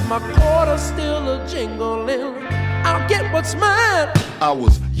with my quarter still a jingling. I'll get what's mine. I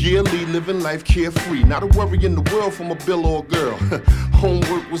was yearly living life carefree, not a worry in the world from a bill or a girl.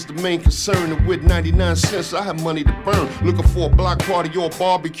 Homework was the main concern, and with 99 cents I had money to burn. Looking for a block party or a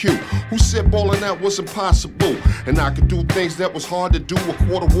barbecue. Who said balling out was impossible? And I could do things that was hard to do. A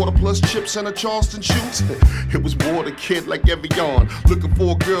quarter water plus chips and a Charleston shoot. It was water, kid, like Evian. Looking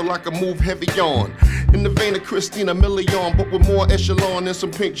for a girl I could move heavy on. In the vein of Christina Milian, but with more echelon and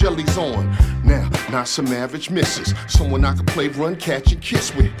some pink jellies on. Now, not some average misses. Someone I could play, run, catch, and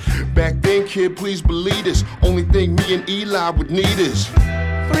kiss with. Back then, kid, please believe this. Only thing me and Eli would need is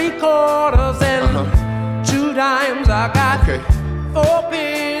 3 quarters and 2 dimes. I got 4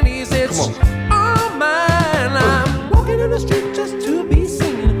 pennies. It's all mine. I'm walking in the street just to be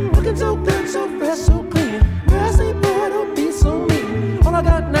seen. Looking so good, so fresh, so clean. Girl, I say, boy, don't be so mean. All I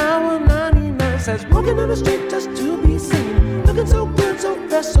got now are 99 cents. Walking in the street just to be seen. Looking so good, so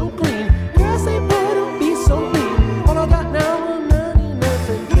fresh, so clean. Girl, I say, boy, don't be so mean. All I got now are 99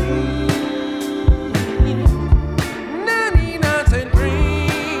 cent dreams. 99 cent dreams.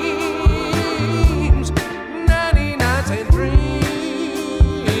 99 cent dreams.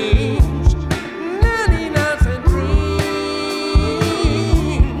 99 cent dreams.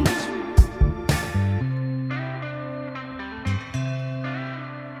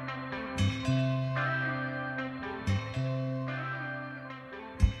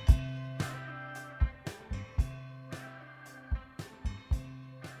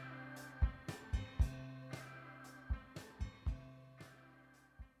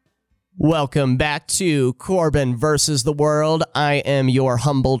 Welcome back to Corbin versus the World. I am your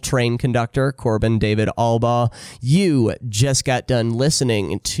humble train conductor, Corbin David Albaugh. You just got done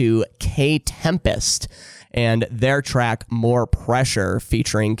listening to K Tempest and their track More Pressure,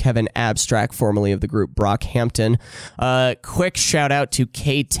 featuring Kevin Abstract, formerly of the group Brockhampton. Quick shout out to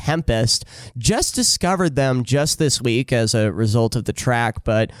K Tempest. Just discovered them just this week as a result of the track,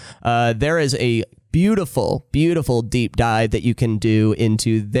 but there is a beautiful, beautiful deep dive that you can do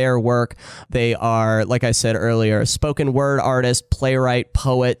into their work. They are, like I said earlier, a spoken word artist, playwright,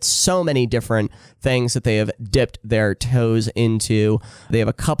 poet, so many different things that they have dipped their toes into. They have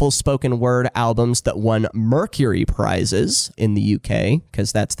a couple spoken word albums that won Mercury Prizes in the UK,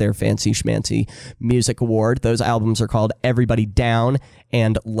 because that's their fancy schmancy music award. Those albums are called Everybody Down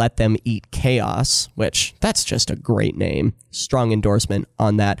and Let Them Eat Chaos, which that's just a great name. Strong endorsement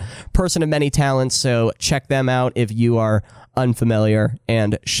on that. Person of many talents, so check them out if you are unfamiliar,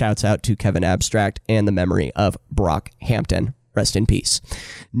 and shouts out to Kevin Abstract and the memory of Brockhampton. Rest in peace.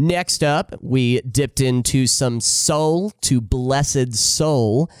 Next up, we dipped into some soul, to Blessed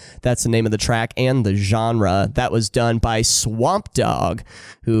Soul. That's the name of the track and the genre. That was done by Swamp Dogg,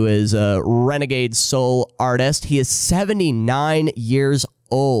 who is a renegade soul artist. He is 79 years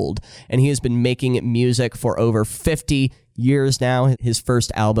old, and he has been making music for over 50 years now. His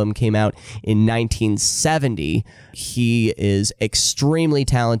first album came out in 1970. He is extremely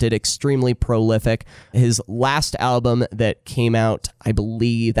talented, extremely prolific. His last album that came out, I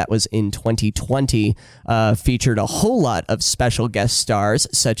believe that was in 2020, featured a whole lot of special guest stars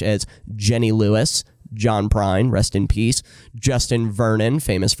such as Jenny Lewis, John Prine, rest in peace, Justin Vernon,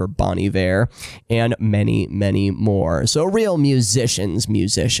 famous for Bon Iver, and many, many more. So a real musician's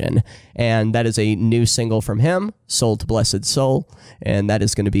musician. And that is a new single from him, Soul to Blessed Soul, and that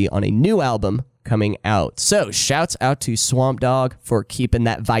is going to be on a new album coming out. So shouts out to Swamp Dogg for keeping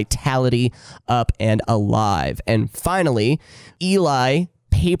that vitality up and alive. And finally, Eli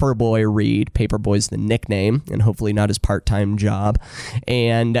Paperboy Reed. Paperboy's the nickname, and hopefully not his part-time job.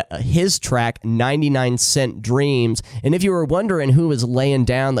 And his track, 99 Cent Dreams. And if you were wondering who was laying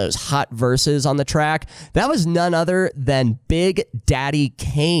down those hot verses on the track, that was none other than Big Daddy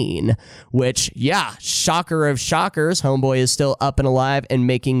Kane, which, yeah, shocker of shockers, homeboy is still up and alive and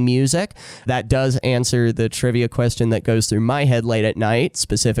making music. That does answer the trivia question that goes through my head late at night,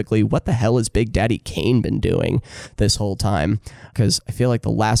 specifically, what the hell has Big Daddy Kane been doing this whole time? Because I feel like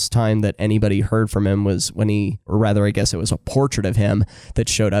the last time that anybody heard from him was when or rather, I guess it was a portrait of him that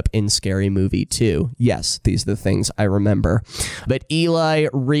showed up in Scary Movie 2. Yes, these are the things I remember. But Eli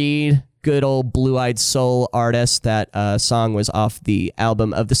Reed, good old Blue-Eyed Soul artist. That song was off the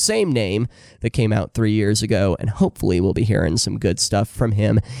album of the same name that came out 3 years ago, and hopefully we'll be hearing some good stuff from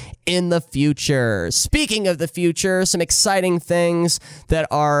him in the future. Speaking of the future, some exciting things that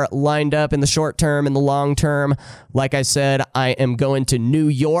are lined up in the short term and the long term. Like I said, I am going to New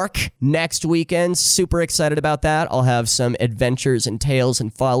York next weekend. Super excited about that. I'll have some adventures and tales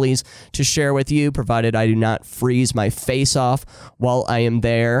and follies to share with you, provided I do not freeze my face off while I am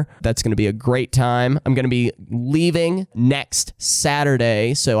there. That's going to be a great time. I'm going to be leaving next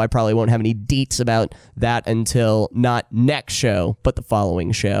Saturday, so I probably won't have any deets about that until not next show, but the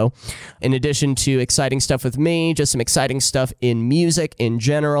following show. In addition to exciting stuff with me, just some exciting stuff in music in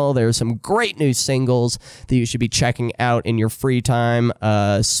general. There's some great new singles that you should be checking out in your free time.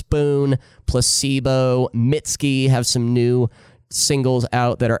 Spoon, Placebo, Mitski have some new singles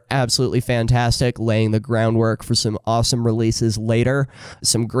out that are absolutely fantastic, laying the groundwork for some awesome releases later.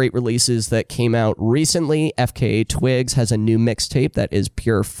 Some great releases that came out recently. FKA Twigs has a new mixtape that is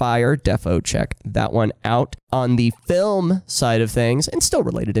pure fire. Defo check that one out. On the film side of things, and still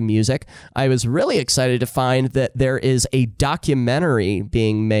related to music, I was really excited to find that there is a documentary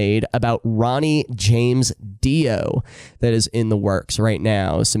being made about Ronnie James Dio that is in the works right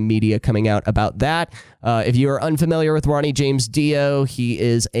now. Some media coming out about that. If you are unfamiliar with Ronnie James Dio, he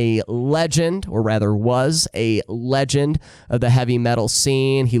is a legend, or rather was a legend of the heavy metal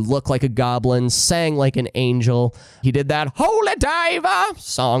scene. He looked like a goblin, sang like an angel. He did that Holy Diver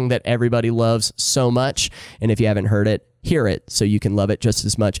song that everybody loves so much. And if you haven't heard it, hear it so you can love it just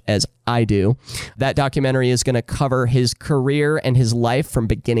as much as I do. That documentary is going to cover his career and his life from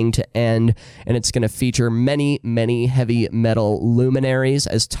beginning to end, and it's going to feature many, many heavy metal luminaries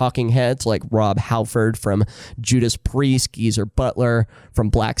as talking heads like Rob Halford from Judas Priest, Geezer Butler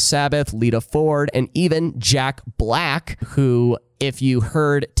from Black Sabbath, Lita Ford, and even Jack Black, who, if you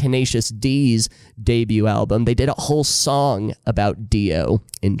heard Tenacious D's debut album, they did a whole song about Dio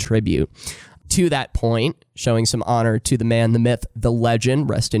in tribute. To that point, showing some honor to the man, the myth, the legend,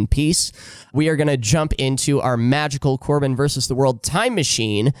 rest in peace, we are going to jump into our magical Corbin versus the World time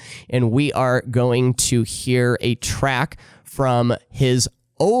machine, and we are going to hear a track from his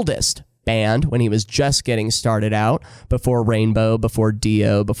oldest band when he was just getting started out, before Rainbow, before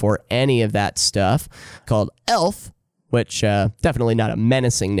Dio, before any of that stuff, called Elf, which definitely not a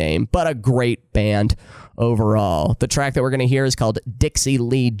menacing name, but a great band overall. The track that we're going to hear is called Dixie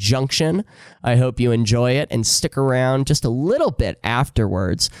Lee Junction. I hope you enjoy it and stick around just a little bit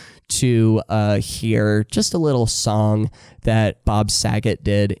afterwards to hear just a little song that Bob Saget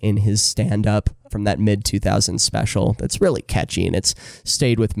did in his stand-up from that mid-2000s special that's really catchy, and it's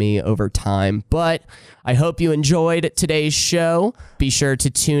stayed with me over time. But I hope you enjoyed today's show. Be sure to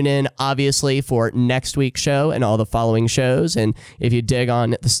tune in, obviously, for next week's show and all the following shows. And if you dig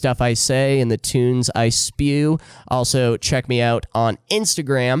on the stuff I say and the tunes I spew, also check me out on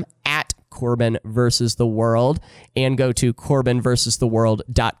Instagram at Corbin versus the World, and go to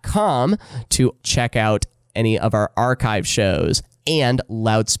CorbinVersusTheWorld.com to check out any of our archive shows, and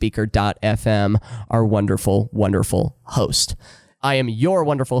Loudspeaker.fm, our wonderful, wonderful host. I am your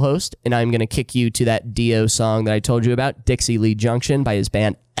wonderful host, and I'm going to kick you to that Dio song that I told you about, Dixie Lee Junction by his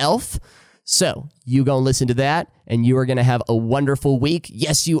band Elf. So you go and listen to that, and you are going to have a wonderful week.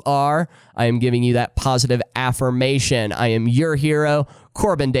 Yes, you are. I am giving you that positive affirmation. I am your hero,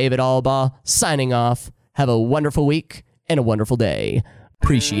 Corbin David Albaugh, signing off. Have a wonderful week and a wonderful day.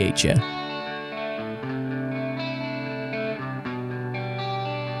 Appreciate you.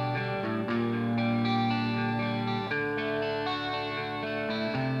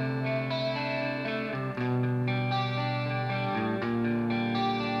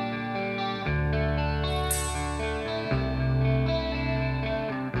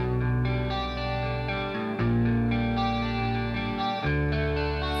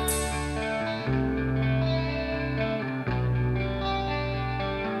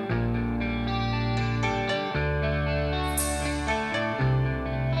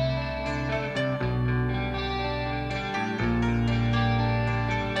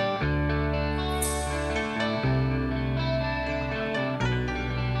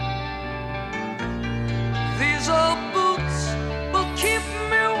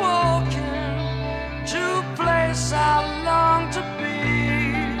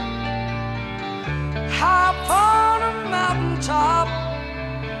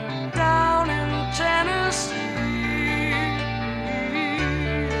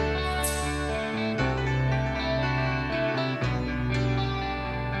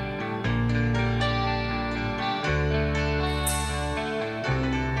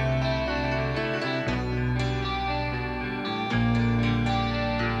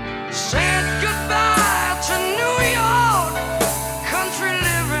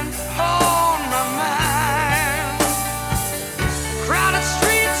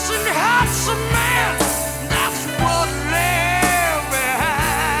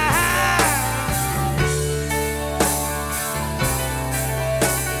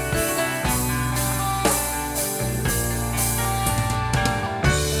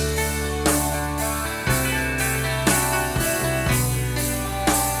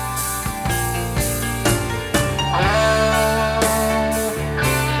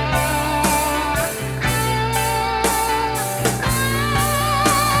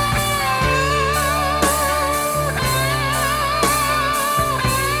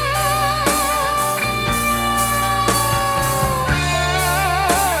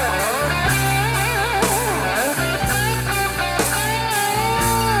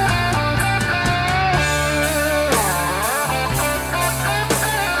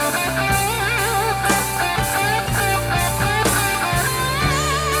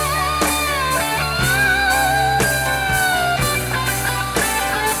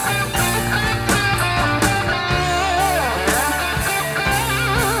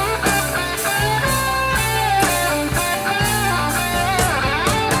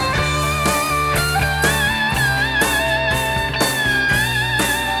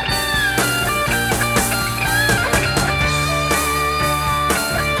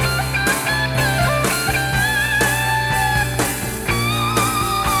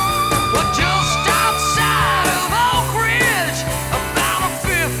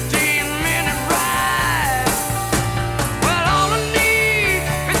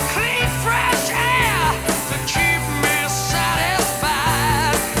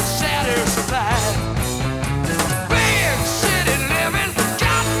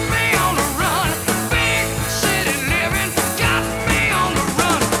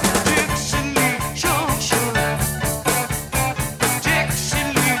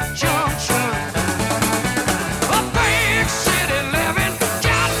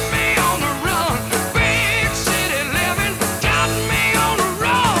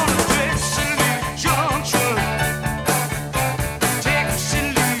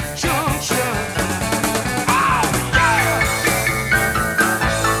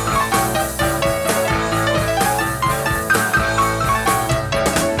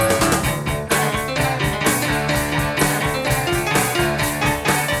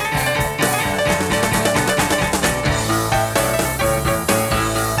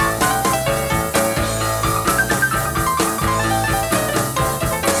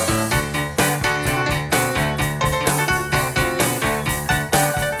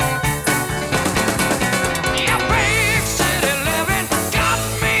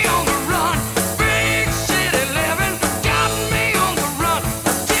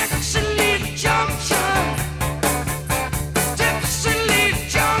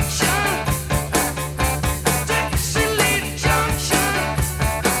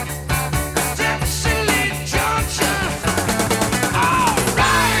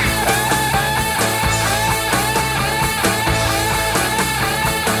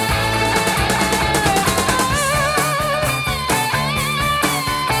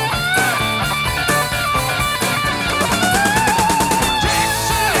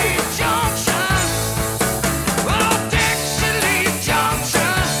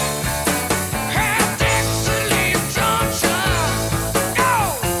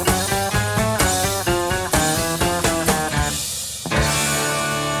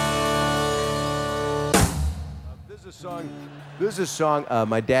 This is a song,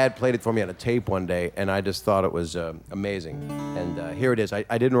 my dad played it for me on a tape one day, and I just thought it was amazing. And here it is. I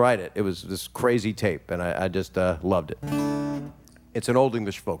didn't write it. It was this crazy tape, and I just loved it. It's an old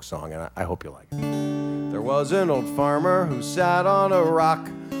English folk song, and I hope you like it. There was an old farmer who sat on a rock,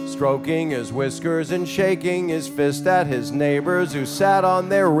 stroking his whiskers and shaking his fist at his neighbors who sat on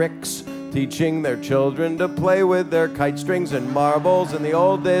their ricks, teaching their children to play with their kite strings and marbles in the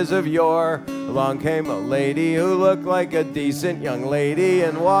old days of yore. Along came a lady who looked like a decent young lady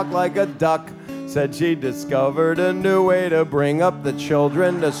and walked like a duck. Said she discovered a new way to bring up the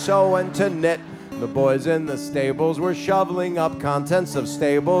children, to sew and to knit. The boys in the stables were shoveling up contents of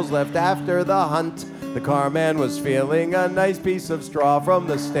stables left after the hunt. The carman was feeling a nice piece of straw from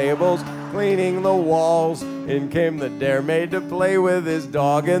the stables, cleaning the walls. In came the dairymaid to play with his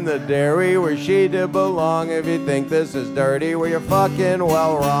dog in the dairy where she did belong. If you think this is dirty, well, you're fucking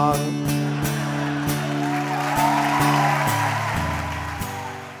well wrong.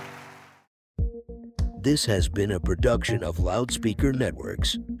 This has been a production of Loudspeaker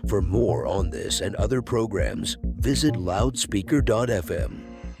Networks. For more on this and other programs, visit loudspeaker.fm.